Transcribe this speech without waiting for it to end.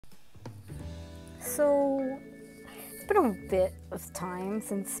So, it's been a bit of time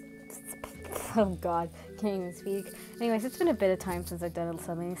since... Oh god, can't even speak. Anyways, it's been a bit of time since I've done a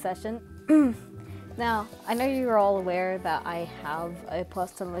summoning session. Now, I know you're all aware that I have a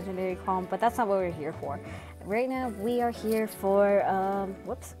plus to legendary Chrom, but that's not what we're here for. Right now, we are here for,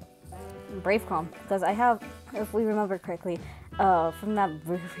 Brave Chrom. Because I have, if we remember correctly, from that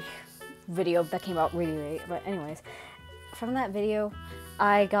video that came out really late. But anyways, from that video,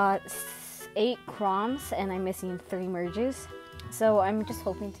 I got 8 Chroms and I'm missing 3 merges. So I'm just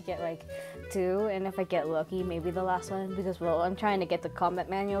hoping to get like 2, and if I get lucky, maybe the last one, because well, I'm trying to get the combat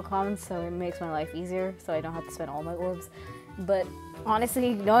manual commons, so it makes my life easier, so I don't have to spend all my orbs. But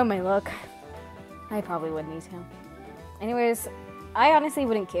honestly, knowing my luck, I probably would need him. Anyways, I honestly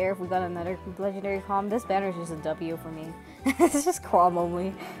wouldn't care if we got another legendary Chrom. This banner is just a W for me. It's just Chrom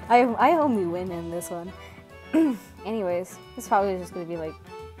only. I only win in this one. Anyways, it's probably just gonna be like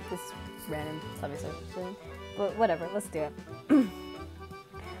this random submission. But whatever, let's do it.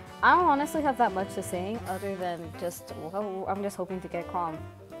 I don't honestly have that much to say other than just, well, I'm just hoping to get Chrom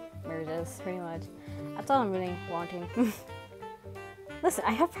merges, pretty much. That's all I'm really wanting. Listen,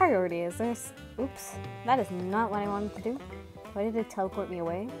 I have priorities. Oops, that is not what I wanted to do. Why did it teleport me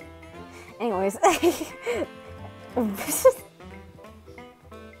away? Anyways.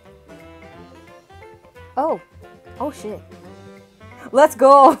 Oh shit. Let's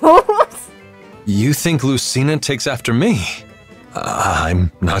go! You think Lucina takes after me?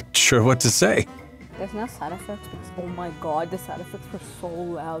 I'm not sure what to say. There's no sound effects because, oh my god, the sound effects were so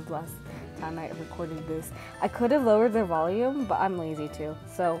loud last time I recorded this. I could have lowered their volume, but I'm lazy too.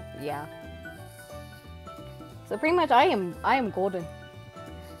 So yeah. So pretty much I am golden.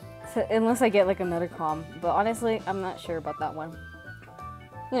 So, unless I get like another Chrom, but honestly, I'm not sure about that one.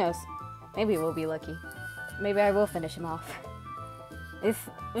 Who knows? Maybe we'll be lucky. Maybe I will finish him off. If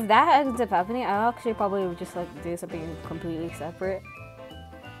that ends up happening, I'll actually probably just like do something completely separate.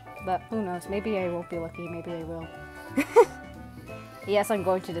 But who knows? Maybe I won't be lucky. Maybe I will. Yes, I'm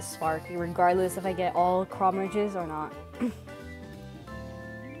going to the Spark, regardless if I get all Chrom merges or not.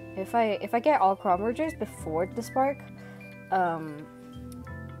 If I get all Chrom merges before the Spark, I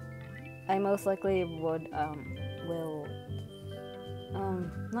most likely would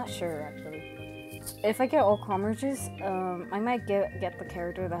not sure actually. If I get all Chrom merges, I might get the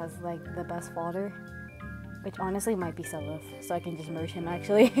character that has like the best fodder, which honestly might be Selif, so I can just merge him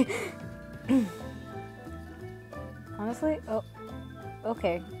actually. Honestly, oh,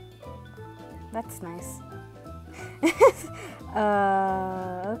 okay, that's nice.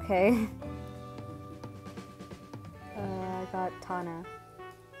 Okay. I got Tana.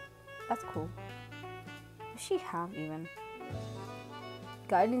 That's cool. What does she have even?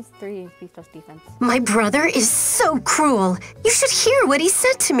 Guidance 3 and speed plus defense. My brother is so cruel. You should hear what he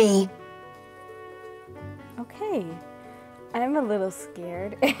said to me. Okay. I'm a little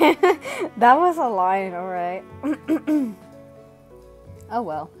scared. That was a line, alright. Oh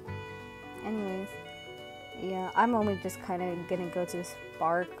well. Anyways. Yeah, I'm only just kind of gonna go to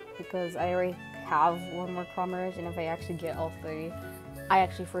Spark because I already have one more Chrom merge, and if I actually get all 3, I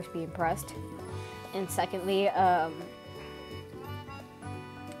actually first be impressed. And secondly,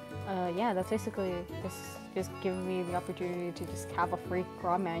 yeah, that's basically just giving me the opportunity to just have a free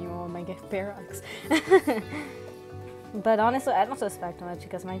Chrom manual in my gift barracks. But honestly, I don't suspect much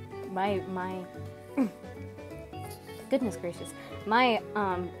because my goodness gracious, my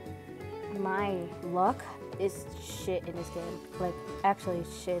luck is shit in this game. Like, actually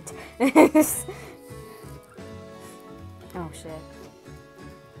shit. Oh shit.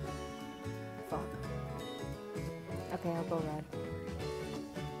 Fuck. Okay, I'll go red.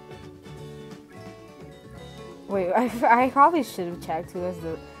 Wait, I probably should have checked who's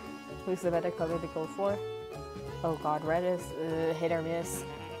the better color to go for. Oh god, red is hit or miss.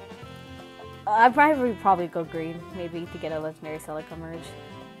 I'd probably go green, maybe to get a legendary Celica merge.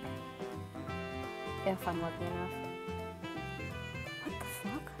 If I'm lucky enough. What the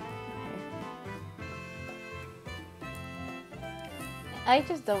fuck? Okay. I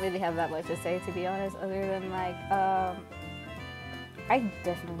just don't really have that much to say, to be honest, other than like, I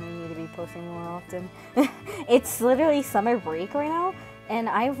definitely need to be posting more often. It's literally summer break right now, and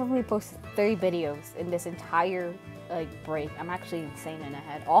I've only posted 30 videos in this entire like break. I'm actually insane in the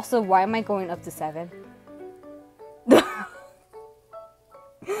head. Also, why am I going up to 7?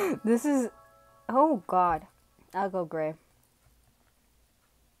 This is, oh god. I'll go gray.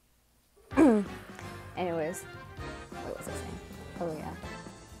 Anyways, what was I saying? Oh yeah,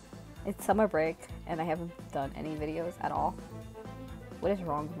 it's summer break, and I haven't done any videos at all. What is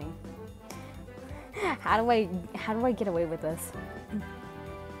wrong with me? How do I get away with this?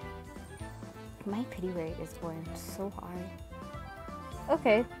 My pity rate is going so high.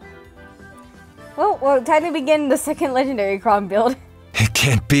 Okay. Well, we're time to begin the second legendary Chrom build. It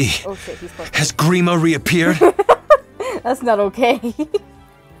can't be. Oh shit, he's supposed Has Grima reappeared? That's not okay. Where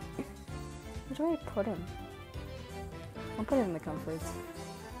do I put him? I'll put him in the comforts.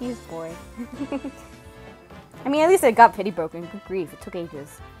 He's boy. I mean, at least I got pity broken. Good grief, it took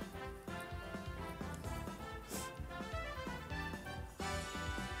ages.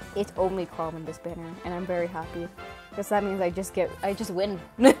 It's only Chrom in this banner, and I'm very happy. Because that means I just win.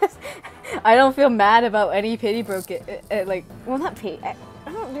 I don't feel mad about any pity broken, like, well not pity, I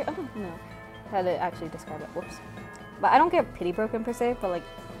don't know how to actually describe it, whoops. But I don't get pity broken per se, but like,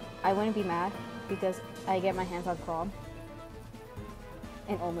 I wouldn't be mad because I get my hands on Chrom.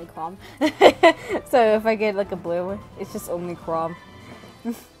 And only Chrom. So if I get like a blue, it's just only Chrom.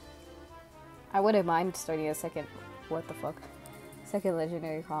 I wouldn't mind starting a second, what the fuck, second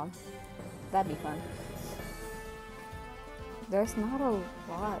legendary Chrom. That'd be fun. There's not a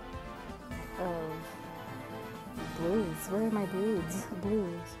lot of blues. Where are my blues?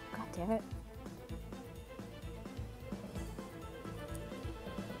 Blues. God damn it.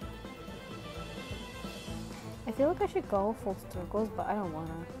 I feel like I should go full circles, but I don't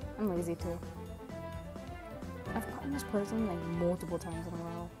wanna. I'm lazy too. I've gotten this person like multiple times in a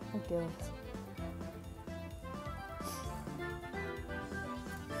row. I guilt.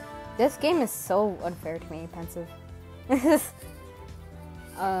 This game is so unfair to me, Pensive.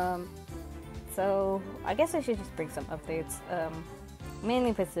 So I guess I should just bring some updates.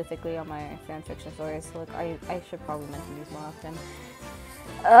 Mainly specifically on my fanfiction stories. So like I should probably mention these more often.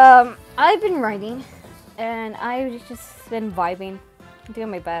 I've been writing, and I've just been vibing, doing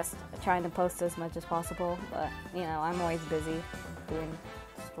my best, trying to post as much as possible. But you know, I'm always busy doing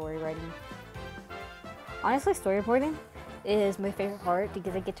story writing. Honestly, storyboarding is my favorite part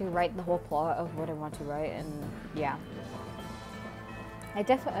because I get to write the whole plot of what I want to write, and yeah. I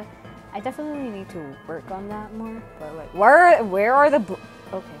definitely need to work on that more, but like, where are the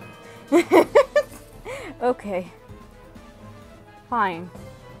okay. Okay. Fine.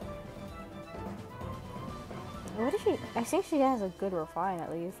 What is she? I think she has a good refine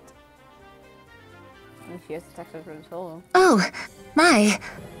at least. And she has Texas for the solo. Oh, my.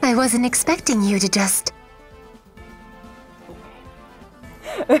 I wasn't expecting you to just...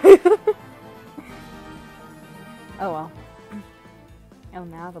 Oh well. Oh,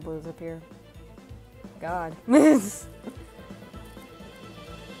 now the blues appear. God. I've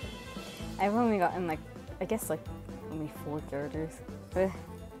only gotten like, I guess like only 4 characters.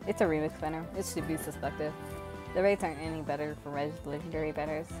 It's a remix banner. It should be suspected. The rates aren't any better for legendary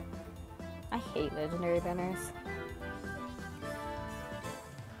banners. I hate legendary banners.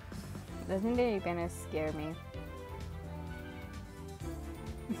 Legendary banners scare me.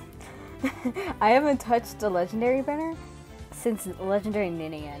 I haven't touched a legendary banner since legendary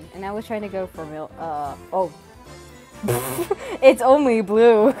Ninian, and I was trying to go for oh. It's only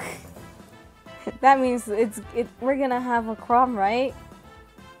blue. That means we're gonna have a Chrom, right?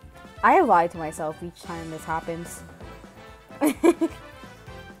 I lie to myself each time this happens.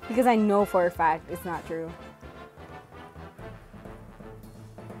 Because I know for a fact it's not true.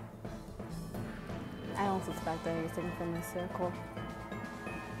 I don't suspect anything from this circle.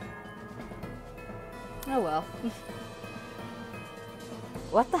 Oh well.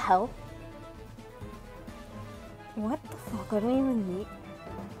 What the hell? What the fuck? I don't even need...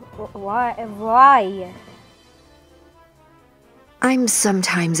 Why? I'm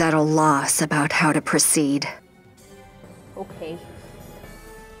sometimes at a loss about how to proceed. Okay.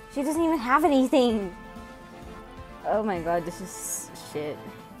 She doesn't even have anything! Oh my god, this is shit.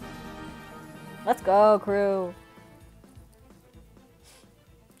 Let's go, crew!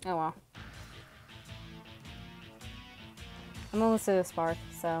 Oh well. I'm almost to a spark,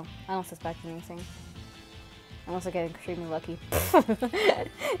 so I don't suspect anything. Unless I get extremely lucky.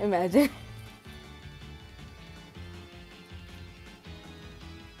 Imagine.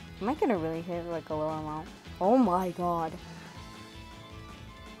 Am I gonna really hit like a low amount? Oh my god.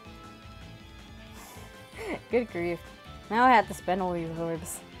 Good grief. Now I have to spend all these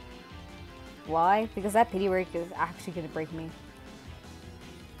orbs. Why? Because that pity rake is actually gonna break me.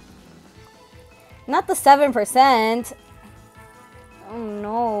 Not the 7%! Oh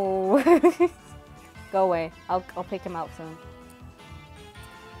no. Go away. I'll pick him out soon.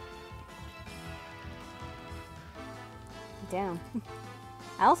 Damn.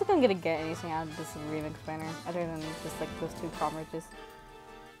 I also couldn't get anything out of this remix banner other than just like those 2 Chrom riches.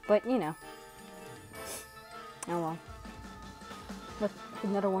 But you know. Oh well. Look,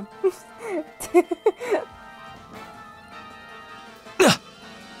 another one.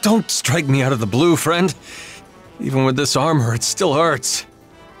 Don't strike me out of the blue, friend. Even with this armor, it still hurts.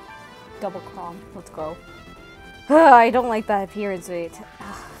 Double Chrom. Let's go. I don't like that appearance rate.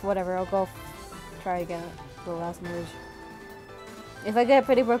 Whatever, I'll go try again at the last merge. If I get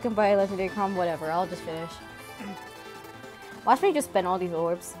pretty broken by a legendary Chrom, whatever, I'll just finish. Watch me just spend all these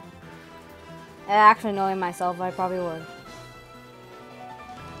orbs. Actually, knowing myself, I probably would.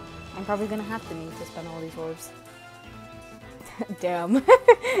 I'm probably gonna have to need to spend all these orbs. Damn.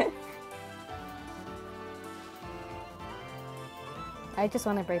 I just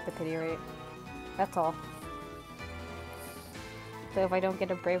want to break the pity rate. That's all. So if I don't get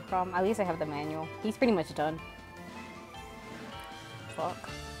a brave Chrom, at least I have the manual. He's pretty much done. Fuck.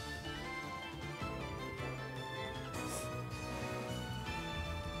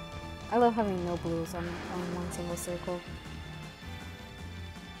 I love having no blues on one single circle.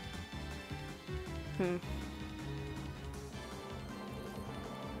 You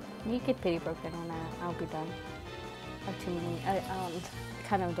get pity broken on that, I'll be done. I have too many. I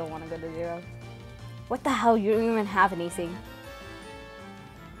kind of don't want to go to 0. What the hell? You don't even have anything.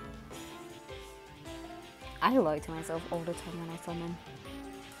 I lie to myself all the time when I summon.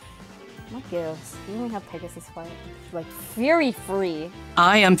 What gives? You only have Pegasus fight. Like, Fury free.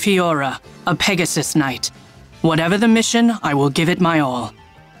 I am Fiora, a Pegasus Knight. Whatever the mission, I will give it my all.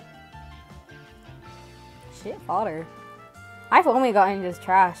 Shit, fodder. I've only gotten this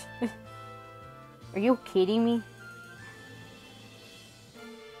trash. Are you kidding me?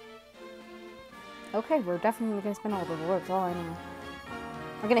 Okay, we're definitely gonna spend all the orbs, all I know.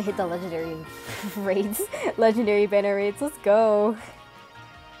 We're gonna hit the legendary raids. Legendary banner raids, let's go.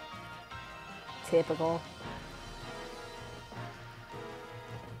 Typical.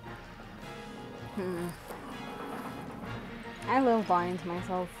 I love lying to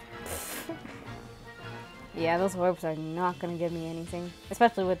myself. Yeah, those orbs are not gonna give me anything.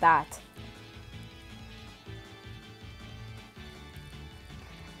 Especially with that.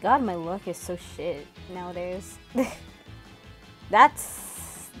 God, my luck is so shit nowadays.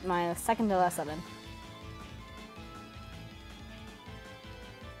 That's my second to last summon.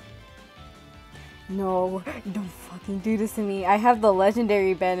 No, don't fucking do this to me. I have the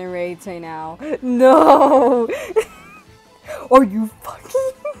legendary banner raids right now. No! Are you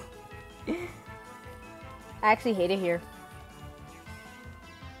fucking... I actually hate it here.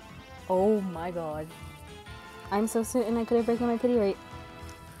 Oh my god. I'm so certain I could have broken my pity rate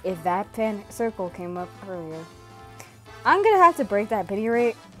if that fan circle came up earlier. I'm gonna have to break that pity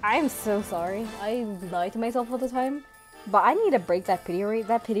rate. I'm so sorry. I lie to myself all the time. But I need to break that pity rate.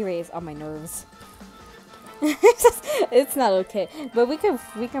 That pity rate is on my nerves. It's not okay. But we can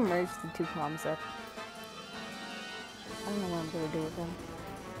merge the two Chroms up. I don't know what I'm gonna do with them.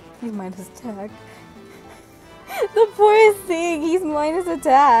 He's minus attack. The poorest thing, he's minus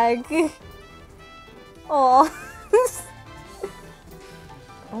attack. Oh.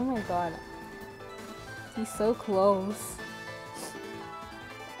 Oh my god. He's so close.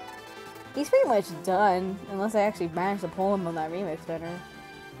 He's pretty much done, unless I actually manage to pull him on that remix banner.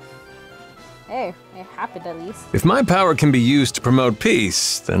 Hey, it happened at least. If my power can be used to promote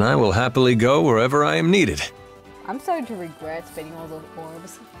peace, then I will happily go wherever I am needed. I'm starting to regret spending all those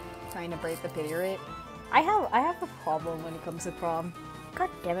orbs trying to break the pity rate. I have a problem when it comes to Chrom. God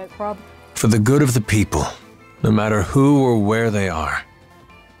damn it, Chrom. For the good of the people, no matter who or where they are.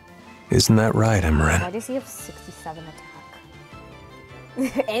 Isn't that right, Emran? Why does he have 67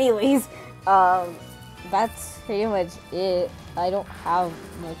 attack? Anyways, that's pretty much it. I don't have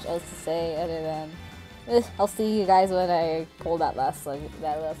much else to say other than I'll see you guys when I pull that last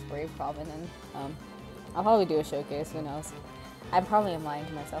brave Chrom, and then I'll probably do a showcase. Who knows? I probably am lying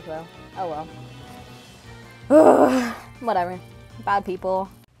to myself though. Oh well. Whatever. Bad people.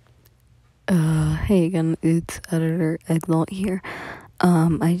 Hey again, it's editor Exalt here.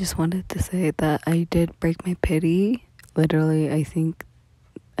 I just wanted to say that I did break my pity. Literally, I think,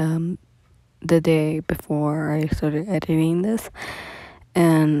 the day before I started editing this.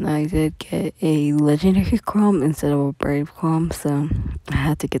 And I did get a legendary Chrom instead of a brave Chrom, so I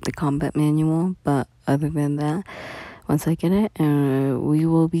had to get the combat manual. But other than that, once I get it, we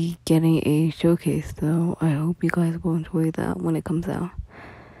will be getting a showcase, so I hope you guys will enjoy that when it comes out.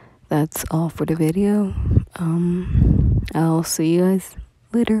 That's all for the video. I'll see you guys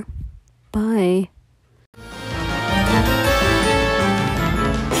later. Bye.